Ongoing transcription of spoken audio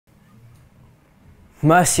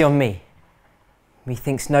Mercy on me!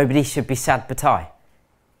 Methinks nobody should be sad but I.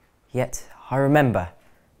 Yet I remember,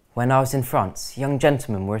 when I was in France, young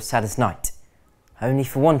gentlemen were as sad as night, only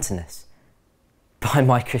for wantonness. By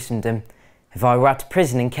my Christendom, if I were out of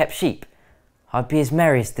prison and kept sheep, I'd be as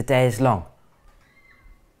merry as the day is long.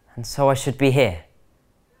 And so I should be here.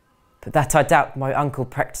 But that I doubt my uncle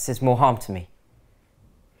practises more harm to me.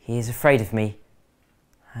 He is afraid of me,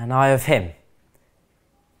 and I of him.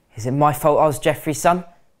 Is it my fault I was Geoffrey's son?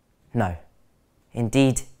 No,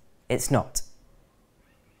 indeed it's not.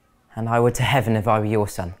 And I would to heaven if I were your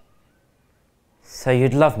son. So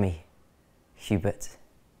you'd love me, Hubert.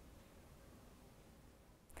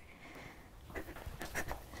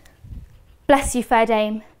 Bless you, fair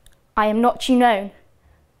dame, I am not you known,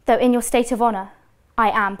 though in your state of honour I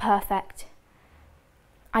am perfect.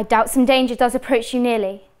 I doubt some danger does approach you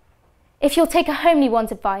nearly. If you'll take a homely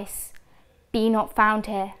one's advice, be not found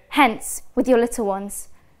here, hence with your little ones.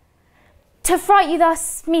 To fright you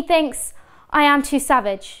thus, methinks, I am too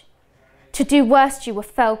savage. To do worst you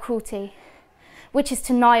with fell cruelty, which is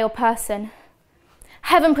to nigh your person.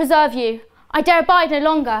 Heaven preserve you, I dare abide no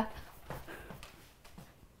longer.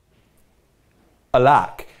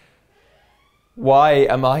 Alack, why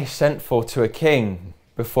am I sent for to a king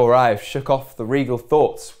before I have shook off the regal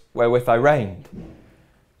thoughts wherewith I reigned?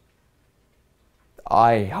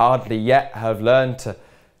 I hardly yet have learned to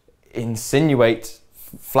insinuate,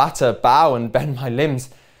 flatter, bow and bend my limbs,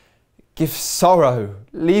 give sorrow,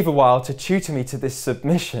 leave a while to tutor me to this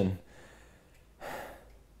submission.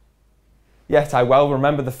 Yet I well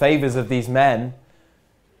remember the favours of these men.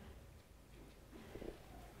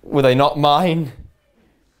 Were they not mine?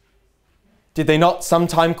 Did they not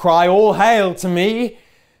sometime cry, all hail to me?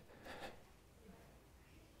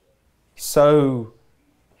 So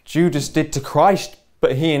Judas did to Christ,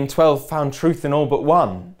 but he in 12 found truth in all but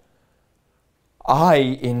one. I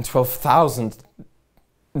in 12,000,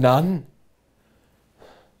 none.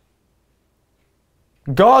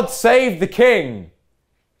 God save the King!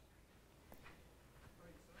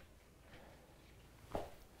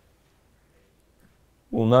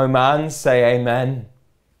 Will no man say amen?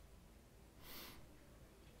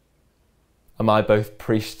 Am I both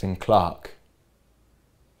priest and clerk?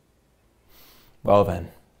 Well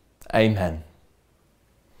then, amen.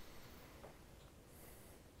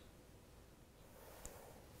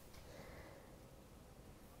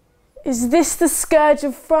 Is this the scourge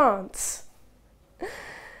of France?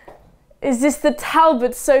 Is this the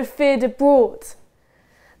Talbot so feared abroad,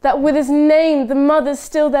 that with his name the mothers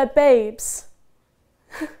still their babes?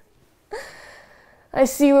 I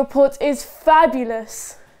see report is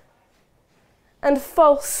fabulous and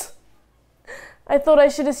false. I thought I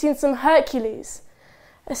should have seen some Hercules,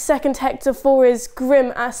 a second Hector for his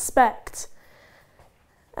grim aspect.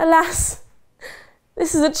 Alas,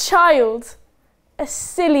 this is a child, a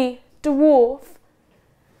silly dwarf.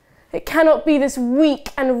 It cannot be this weak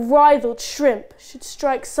and writhed shrimp should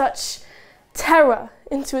strike such terror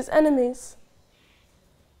into his enemies.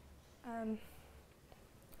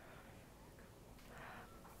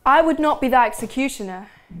 I would not be thy executioner.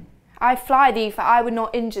 I fly thee, for I would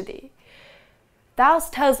not injure thee. Thou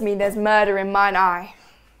tells me there's murder in mine eye.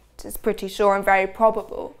 'Tis pretty sure and very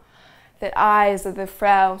probable that eyes are the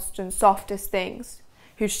frailest and softest things,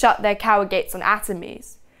 who shut their coward gates on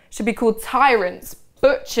atomies, should be called tyrants,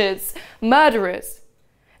 butchers, murderers.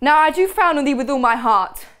 Now I do frown on thee with all my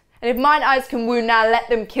heart, and if mine eyes can wound, now let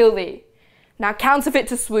them kill thee. Now counterfeit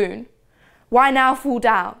to swoon, why now fall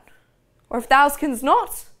down? Or if thou canst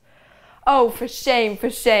not, oh, for shame,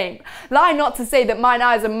 lie not to say that mine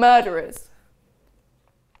eyes are murderers.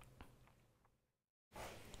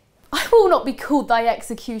 I will not be called thy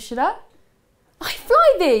executioner. I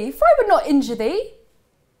fly thee, for I would not injure thee.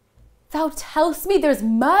 Thou tellst me there is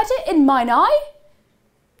murder in mine eye?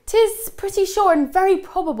 'Tis pretty sure and very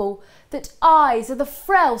probable that eyes are the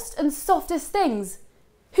frailest and softest things,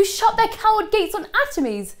 who shut their coward gates on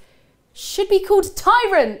atomies, should be called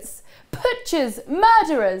tyrants, butchers,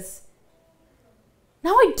 murderers.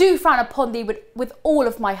 Now I do frown upon thee with all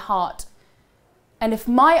of my heart, and if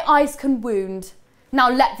my eyes can wound, now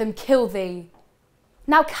let them kill thee.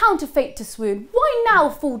 Now counterfeit to swoon, why now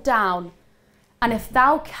fall down? And if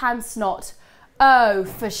thou canst not, oh,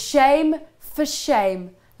 for shame,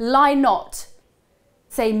 lie not,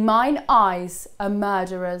 say mine eyes are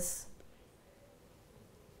murderers.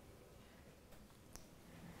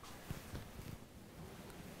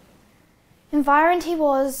 Environed he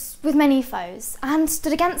was with many foes, and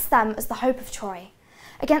stood against them as the hope of Troy,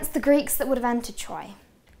 against the Greeks that would have entered Troy.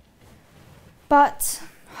 But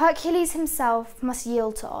Hercules himself must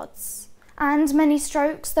yield to odds, and many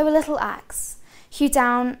strokes, though a little axe, hew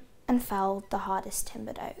down and felled the hardest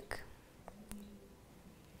timbered oak.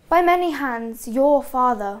 By many hands your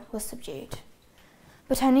father was subdued,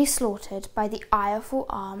 but only slaughtered by the ireful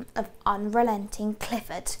arm of unrelenting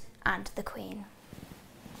Clifford and the Queen.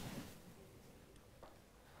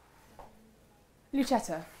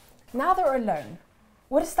 Lucetta, now that we're alone,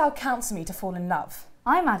 wouldst thou counsel me to fall in love?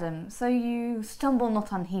 Ay, madam, so you stumble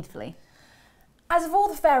not unheedfully. As of all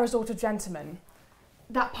the fair resort of gentlemen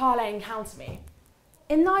that parley encounter me,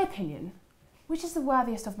 in thy opinion, which is the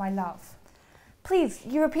worthiest of my love? Please,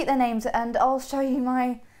 you repeat their names and I'll show you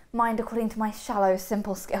my mind according to my shallow,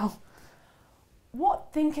 simple skill.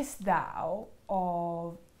 What thinkest thou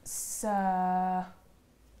of Sir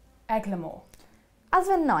Eglamour? As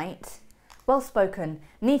a knight, well spoken,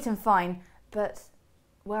 neat and fine, but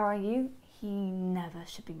where are you? He never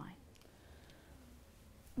should be mine.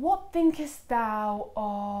 What thinkest thou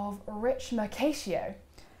of rich Mercatio?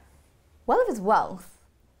 Well of his wealth,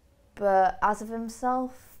 but as of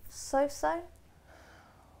himself, so-so.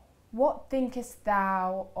 What thinkest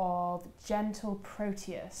thou of gentle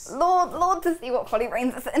Proteus? Lord, to see what folly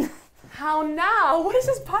reigns us in. How now? What is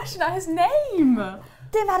this passion at his name?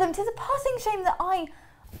 Dear madam, 'tis a passing shame that I,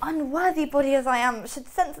 unworthy body as I am, should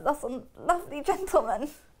censure thus on lovely gentlemen.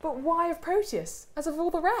 But why of Proteus, as of all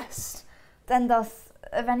the rest? Then thus,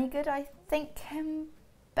 of any good, I think him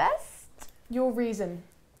best. Your reason?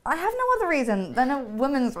 I have no other reason than a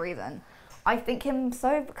woman's reason. I think him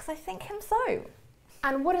so because I think him so.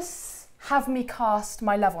 And wouldst have me cast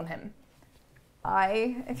my love on him?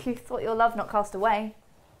 Aye, if you thought your love not cast away.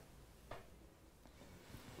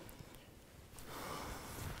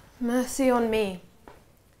 Mercy on me.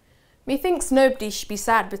 Methinks nobody should be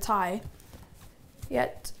sad but I.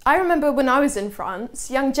 Yet I remember when I was in France,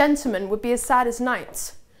 young gentlemen would be as sad as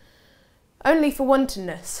knights, only for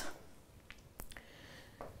wantonness.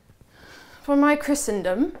 For my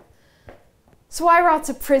Christendom, so I were out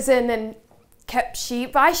of prison and kept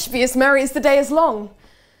sheep, I should be as merry as the day is long,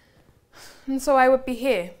 and so I would be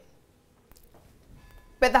here.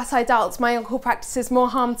 But that I doubt. My uncle practices more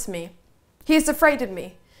harm to me. He is afraid of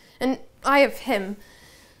me, and I of him.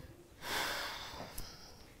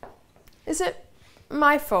 Is it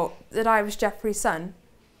my fault that I was Geoffrey's son?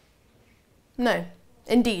 No,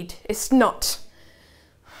 indeed, it's not.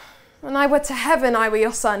 When I were to heaven, I were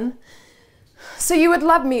your son. So you would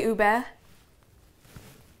love me, Hubert?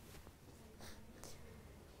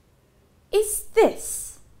 Is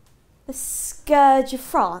this the scourge of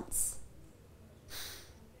France?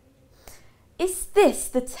 Is this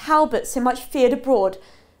the Talbot so much feared abroad,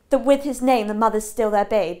 that with his name the mothers steal their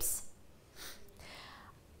babes?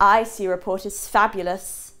 I see report is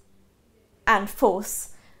fabulous and false.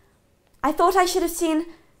 I thought I should have seen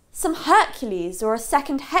some Hercules or a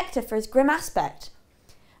second Hector for his grim aspect,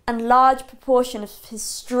 and large proportion of his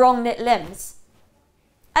strong-knit limbs.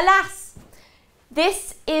 Alas!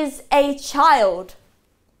 This is a child.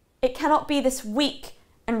 It cannot be this weak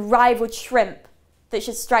and ribald shrimp that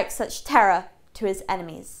should strike such terror to his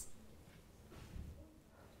enemies.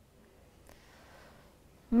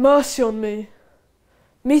 Mercy on me.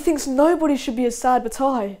 Methinks nobody should be as sad but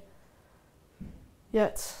I.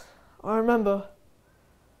 Yet, I remember,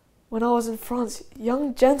 when I was in France,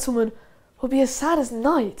 young gentlemen would be as sad as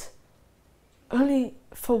night, only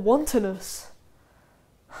for wantonness.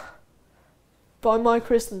 By my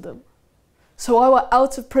Christendom, so I were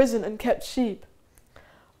out of prison and kept sheep,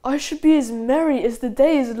 I should be as merry as the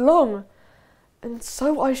day is long, and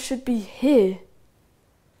so I should be here.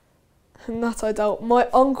 And that I doubt. My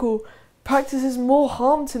uncle practices more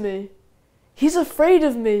harm to me. He's afraid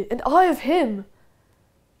of me, and I of him.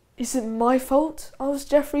 Is it my fault I was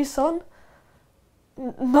Geoffrey's son?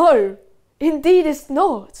 No, indeed it's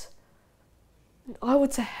not. And I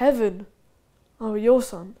would to heaven I were your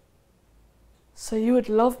son. So you would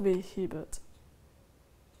love me, Hubert.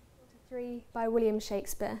 3 by William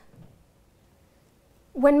Shakespeare.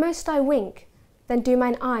 When most I wink, then do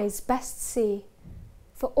mine eyes best see,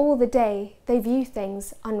 for all the day they view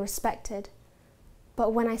things unrespected.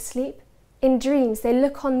 But when I sleep, in dreams they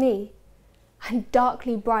look on thee, and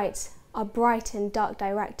darkly bright are bright and dark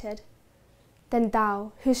directed. Then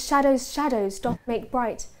thou, whose shadows doth make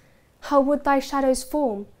bright, how would thy shadows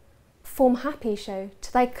form happy show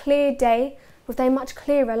to thy clear day with thy much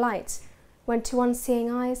clearer light, when to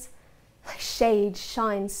unseeing eyes thy shade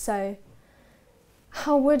shines so.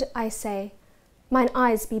 How would, I say, mine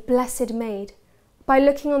eyes be blessed made by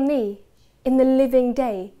looking on thee in the living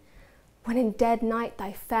day, when in dead night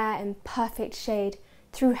thy fair and perfect shade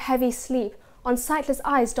through heavy sleep on sightless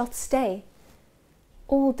eyes doth stay,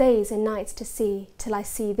 all days and nights to see till I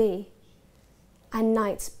see thee, and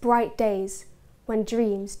nights bright days when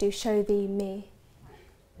dreams do show thee me.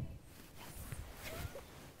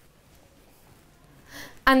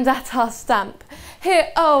 And at our stamp, here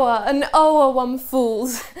o'er and o'er one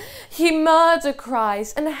falls, he murder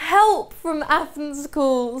cries, and help from Athens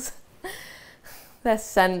calls. Their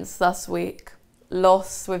sense thus weak,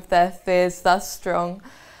 lost with their fears thus strong,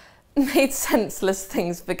 made senseless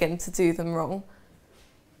things begin to do them wrong.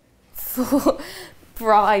 For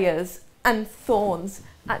briars and thorns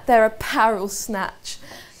at their apparel snatch,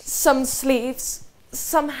 some sleeves,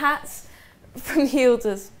 some hats, from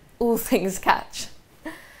yielders all things catch.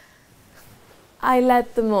 I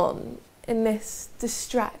led them on in this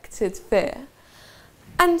distracted fear,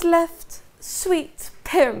 and left sweet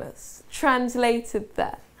Pyramus translated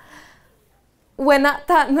there. When at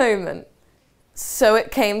that moment, so it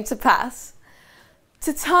came to pass,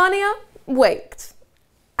 Titania waked,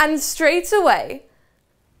 and straightway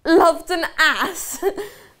loved an ass.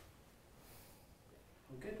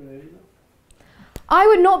 I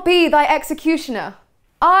would not be thy executioner.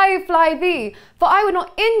 I fly thee, for I would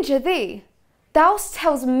not injure thee. Thou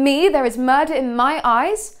tells me there is murder in my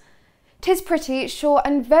eyes? 'Tis pretty, sure,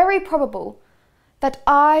 and very probable, that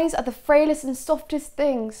eyes are the frailest and softest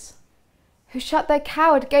things, who shut their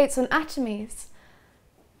coward gates on atomies,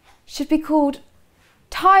 should be called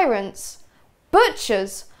tyrants,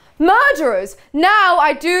 butchers, murderers. Now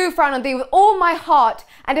I do frown on thee with all my heart,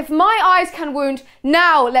 and if my eyes can wound,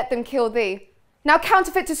 now let them kill thee. Now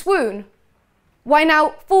counterfeit to swoon. Why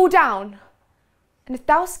now fall down? And if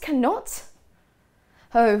thou cannot,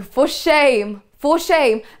 oh, for shame,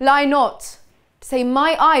 lie not, to say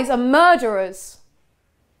my eyes are murderers.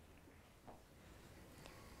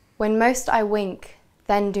 When most I wink,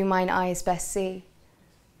 then do mine eyes best see,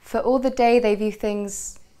 for all the day they view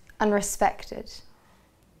things unrespected.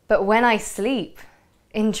 But when I sleep,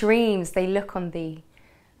 in dreams they look on thee,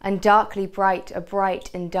 and darkly bright are bright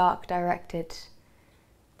in dark directed.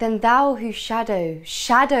 Then thou who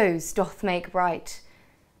shadows doth make bright,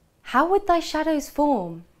 how would thy shadows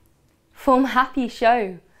form happy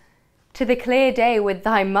show to the clear day with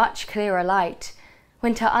thy much clearer light,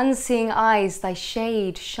 when to unseeing eyes thy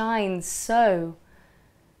shade shines so?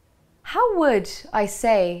 How would, I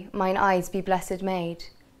say, mine eyes be blessed made,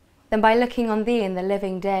 than by looking on thee in the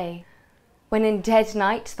living day, when in dead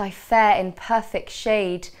night thy fair in perfect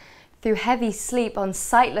shade through heavy sleep on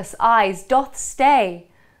sightless eyes doth stay?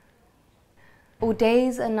 All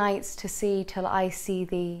days are nights to see till I see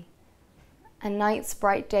thee, and nights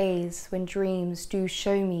bright days when dreams do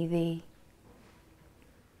show me thee.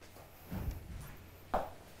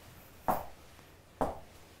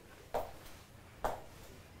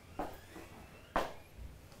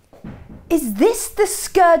 Is this the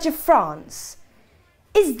scourge of France?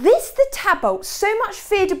 Is this the Tabalt so much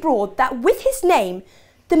feared abroad that with his name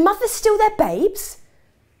the mothers steal their babes?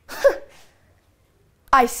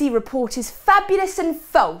 I see report is fabulous and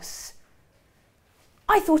false.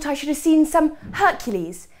 I thought I should have seen some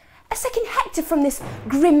Hercules, a second Hector from this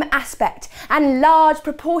grim aspect and large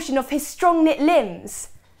proportion of his strong-knit limbs.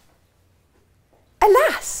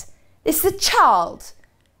 Alas, this is a child,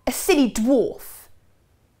 a silly dwarf.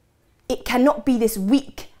 It cannot be this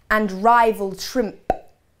weak and rival shrimp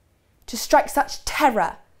to strike such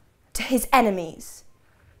terror to his enemies.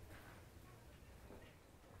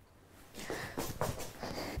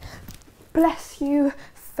 Bless you,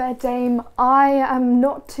 fair dame, I am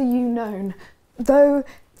not to you known, though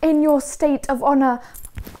in your state of honour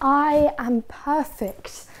I am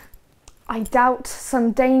perfect. I doubt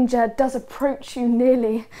some danger does approach you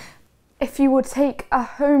nearly. If you would take a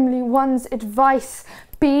homely one's advice,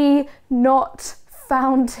 be not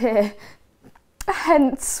found here.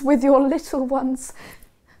 Hence with your little ones.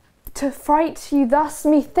 To fright you thus,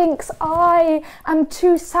 methinks I am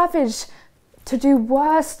too savage. To do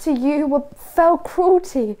worse to you were fell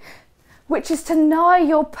cruelty, which is to nigh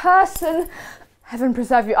your person. Heaven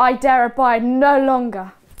preserve you, I dare abide no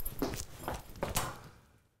longer.